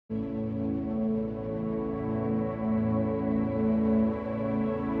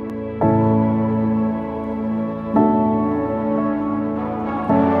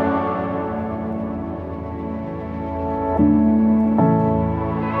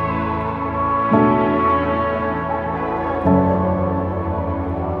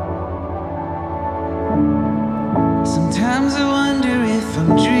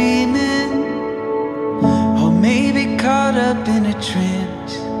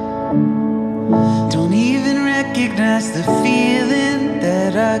recognize the feeling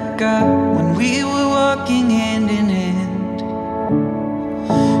that I got when we were walking hand in hand.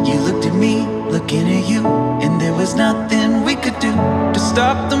 You looked at me, looking at you, and there was nothing we could do to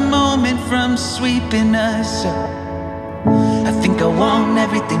stop the moment from sweeping us up. I think I want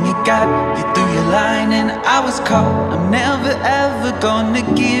everything you got. You threw your line and I was caught. I'm never ever gonna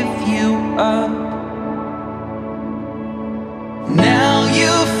give you up. Now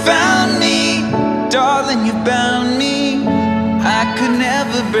you found me, darling, you found me. I could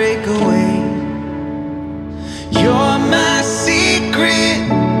never break away. You're my secret,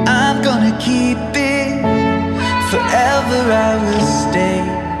 I'm gonna keep it. Forever I will stay.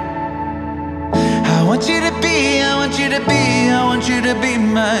 I want you to be, I want you to be, I want you to be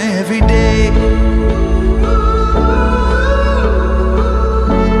my everyday.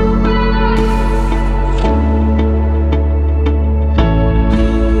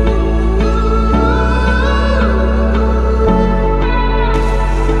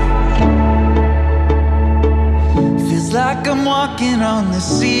 Feels like I'm walking on the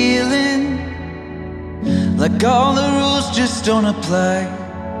ceiling, like all the rules just don't apply.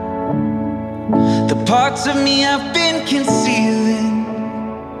 The parts of me I've been concealing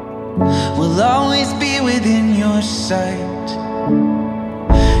will always be within your sight.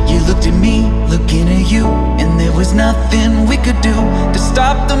 You looked at me, looking at you, and there was nothing we could do to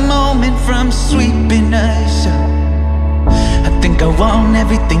stop the moment from sweeping us up. I think I want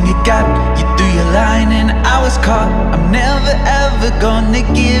everything you got. You threw your line and I was caught. I'm never ever gonna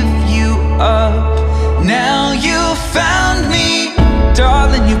give you up. Now you found me,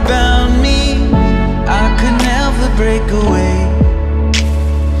 darling, you found me. I could never break away.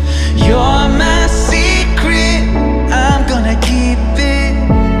 You're my secret, I'm gonna keep it.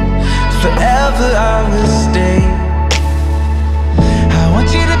 Forever I will stay. I want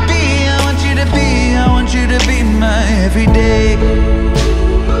you to be, I want you to be, I want you to be my everyday.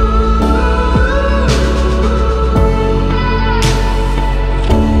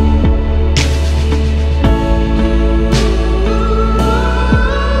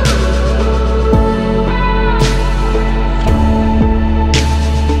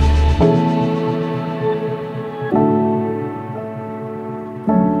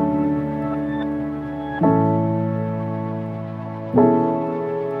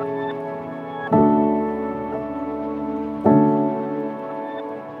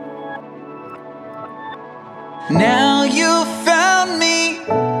 Now you found me,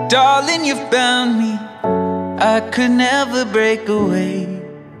 darling, you found me. I could never break away.